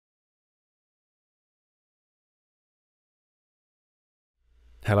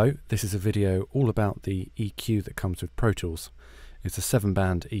Hello, this is a video all about the EQ that comes with Pro Tools. It's a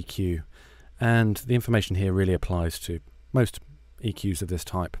 7-band EQ, and the information here really applies to most EQs of this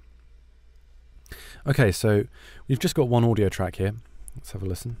type. Okay, so we've just got one audio track here. Let's have a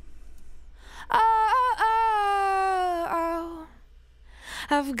listen.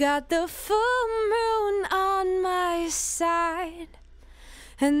 I've got the full moon on my side,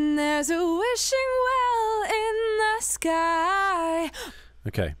 and there's a wishing well in the sky.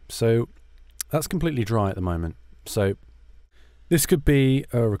 Okay, so that's completely dry at the moment. So this could be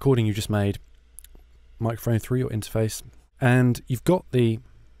a recording you just made, microphone through your interface, and you've got the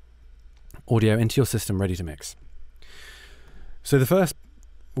audio into your system ready to mix. So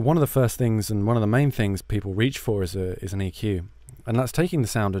one of the first things and one of the main things people reach for is an EQ, and that's taking the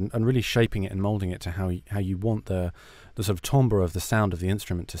sound and really shaping it and molding it to how you want the sort of timbre of the sound of the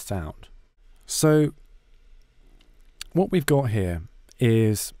instrument to sound. So what we've got here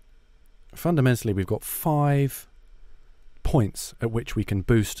is fundamentally we've got 5 points at which we can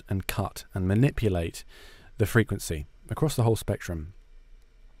boost and cut and manipulate the frequency across the whole spectrum.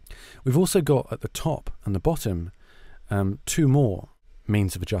 We've also got at the top and the bottom 2 more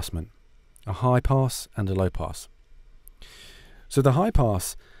means of adjustment, a high pass and a low pass. So the high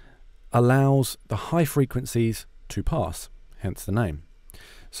pass allows the high frequencies to pass, hence the name.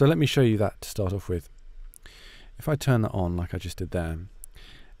 So let me show you that to start off with. If I turn that on like I just did there,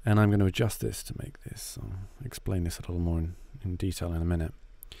 and I'm going to adjust this to make this, I'll explain this a little more in detail in a minute.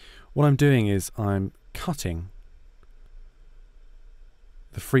 What I'm doing is I'm cutting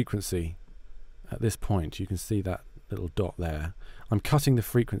the frequency at this point. You can see that little dot there. I'm cutting the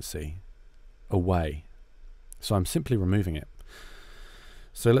frequency away. So I'm simply removing it.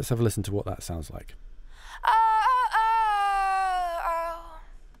 So let's have a listen to what that sounds like.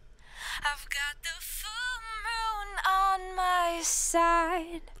 I've got the full moon on my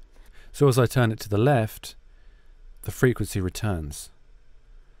side. So as I turn it to the left, the frequency returns.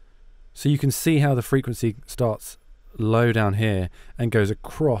 So you can see how the frequency starts low down here and goes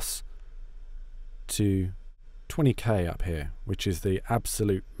across to 20k up here, which is the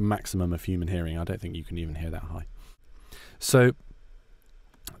absolute maximum of human hearing. I don't think you can even hear that high. So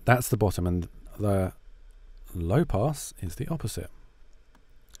that's the bottom, and the low pass is the opposite.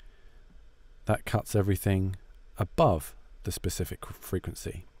 That cuts everything above the specific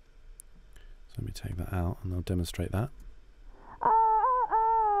frequency. So let me take that out and I'll demonstrate that.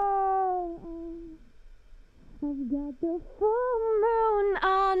 I've got the full moon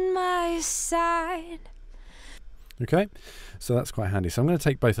on my side. Okay, so that's quite handy. So I'm going to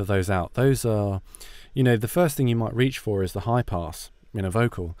take both of those out. Those are, the first thing you might reach for is the high pass in a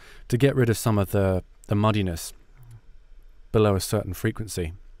vocal to get rid of some of the muddiness below a certain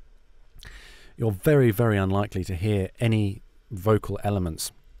frequency. You're very, very unlikely to hear any vocal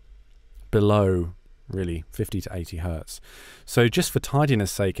elements below really 50 to 80 hertz. So just for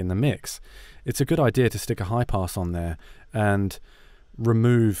tidiness sake in the mix, it's a good idea to stick a high pass on there and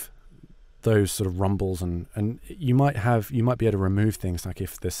remove those sort of rumbles, and you might be able to remove things like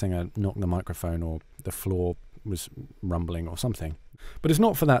if the singer knocked the microphone or the floor was rumbling or something. But it's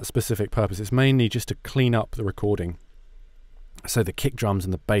not for that specific purpose. It's mainly just to clean up the recording. So the kick drums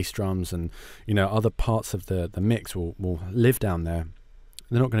and the bass drums and other parts of the mix will live down there.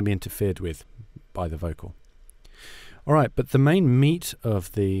 They're not going to be interfered with by the vocal. All right, but the main meat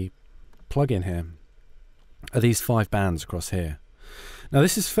of the plugin here are these 5 bands across here. Now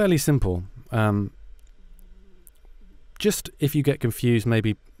this is fairly simple. Just if you get confused,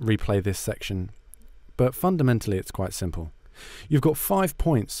 maybe replay this section. But fundamentally it's quite simple. You've got 5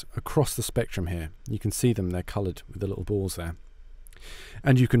 points across the spectrum here. You can see them, they're coloured with the little balls there.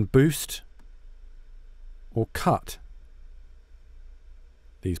 And you can boost or cut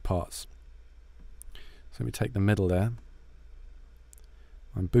these parts. So let me take the middle there.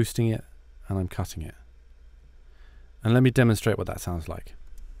 I'm boosting it and I'm cutting it. And let me demonstrate what that sounds like.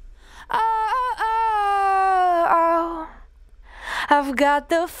 I've got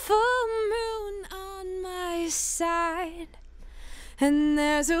the full moon on my side, and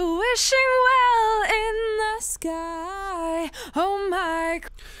there's a wishing well in the sky. Oh my.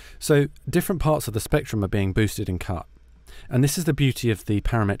 So different parts of the spectrum are being boosted and cut. And this is the beauty of the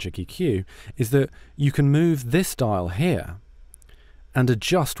parametric EQ, is that you can move this dial here and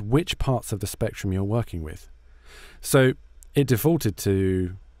adjust which parts of the spectrum you're working with. So it defaulted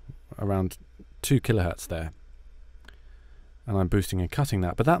to around 2 kilohertz there, and I'm boosting and cutting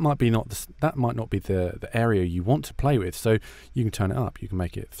that. But that might not be the area you want to play with. So you can turn it up. You can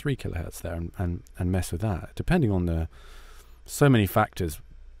make it 3 kilohertz there and mess with that, depending on so many factors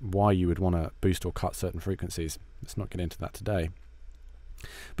why you would want to boost or cut certain frequencies. Let's not get into that today.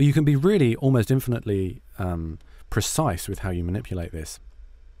 But you can be really almost infinitely precise with how you manipulate this.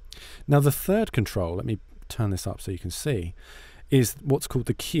 Now the third control, let me turn this up so you can see, is what's called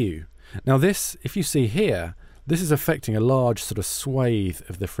the Q. Now this, if you see here, this is affecting a large sort of swathe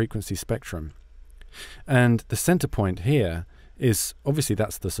of the frequency spectrum. And the center point here is, obviously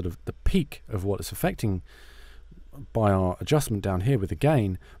that's the sort of the peak of what it's affecting by our adjustment down here with the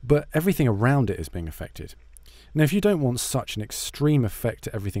gain, but everything around it is being affected. Now if you don't want such an extreme effect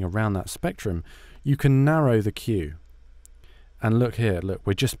to everything around that spectrum, you can narrow the Q. And look here, look,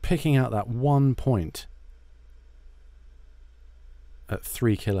 we're just picking out that one point at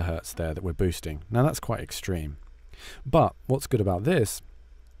 3 kilohertz there that we're boosting. Now that's quite extreme. But what's good about this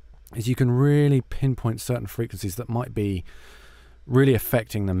is you can really pinpoint certain frequencies that might be really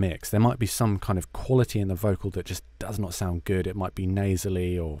affecting the mix. There might be some kind of quality in the vocal that just does not sound good. It might be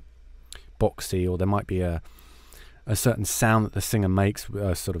nasally or boxy, or there might be a certain sound that the singer makes,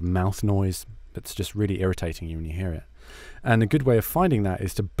 a sort of mouth noise that's just really irritating you when you hear it. And a good way of finding that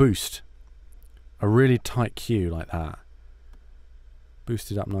is to boost a really tight Q like that.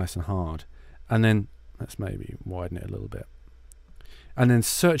 Boost it up nice and hard. And then let's maybe widen it a little bit. And then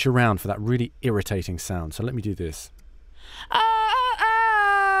search around for that really irritating sound. So let me do this. Oh,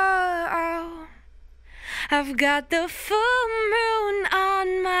 oh, oh, I've got the full moon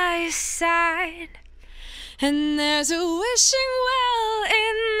on my side, and there's a wishing well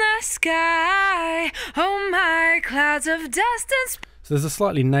in the sky. Oh my, clouds of dust and so there's a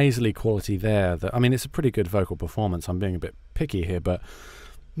slightly nasally quality there that, I mean, it's a pretty good vocal performance. I'm being a bit picky here, but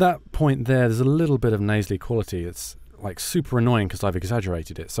that point there's a little bit of nasally quality. It's like super annoying because I've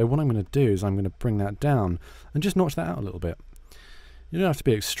exaggerated it. So what I'm going to do is I'm going to bring that down and just notch that out a little bit. You don't have to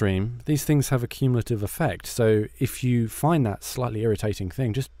be extreme. These things have a cumulative effect. So if you find that slightly irritating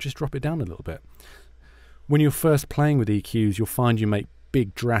thing, just drop it down a little bit. When you're first playing with EQs, you'll find you make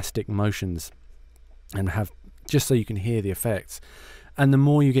big drastic motions and have, just so you can hear the effects. And the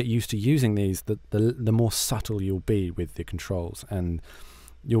more you get used to using these, the more subtle you'll be with the controls, and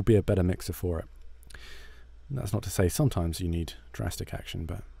you'll be a better mixer for it. That's not to say sometimes you need drastic action,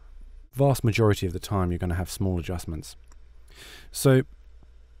 but vast majority of the time you're going to have small adjustments. So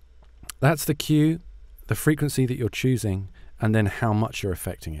that's the Q, the frequency that you're choosing, and then how much you're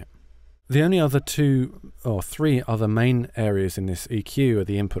affecting it. The only other 2 or 3 other main areas in this EQ are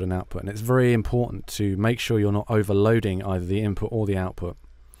the input and output, and it's very important to make sure you're not overloading either the input or the output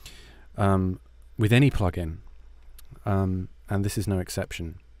with any plugin, and this is no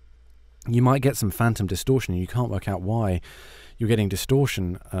exception. You might get some phantom distortion, and you can't work out why you're getting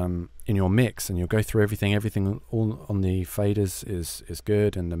distortion in your mix, and you'll go through everything all on the faders is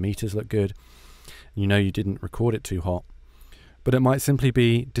good, and the meters look good. You know you didn't record it too hot, but it might simply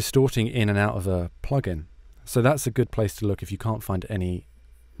be distorting in and out of a plugin. So that's a good place to look if you can't find any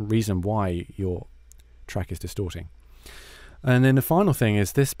reason why your track is distorting. And then the final thing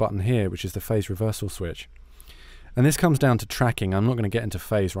is this button here, which is the phase reversal switch. And this comes down to tracking. I'm not going to get into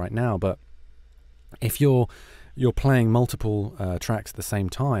phase right now, but if you're playing multiple tracks at the same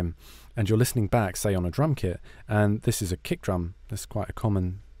time and you're listening back, say on a drum kit, and this is a kick drum, that's quite a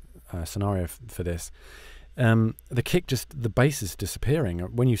common scenario for this. The kick, the bass is disappearing.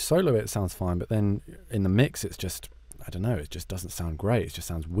 When you solo it, it sounds fine, but then in the mix it's just, I don't know, it just doesn't sound great. It just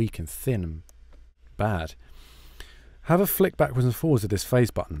sounds weak and thin and bad. Have a flick backwards and forwards of this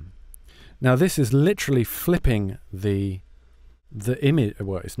phase button. Now this is literally flipping the image.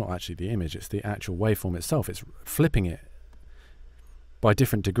 Well, it's not actually the image, it's the actual waveform itself. It's flipping it by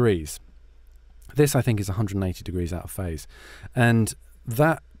different degrees. This, I think, is 180 degrees out of phase, and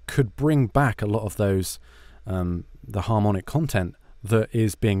that could bring back a lot of those the harmonic content that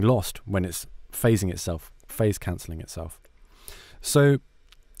is being lost when it's phasing itself, phase cancelling itself. So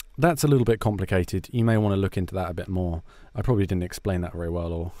that's a little bit complicated. You may want to look into that a bit more. I probably didn't explain that very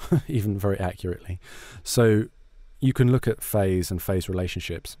well, or even very accurately. So you can look at phase and phase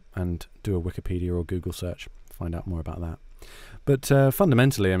relationships and do a Wikipedia or Google search, find out more about that. But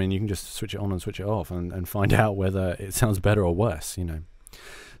fundamentally, I mean, you can just switch it on and switch it off and find out whether it sounds better or worse, you know.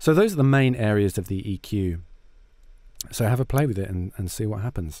 So those are the main areas of the EQ. So have a play with it and see what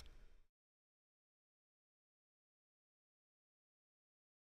happens.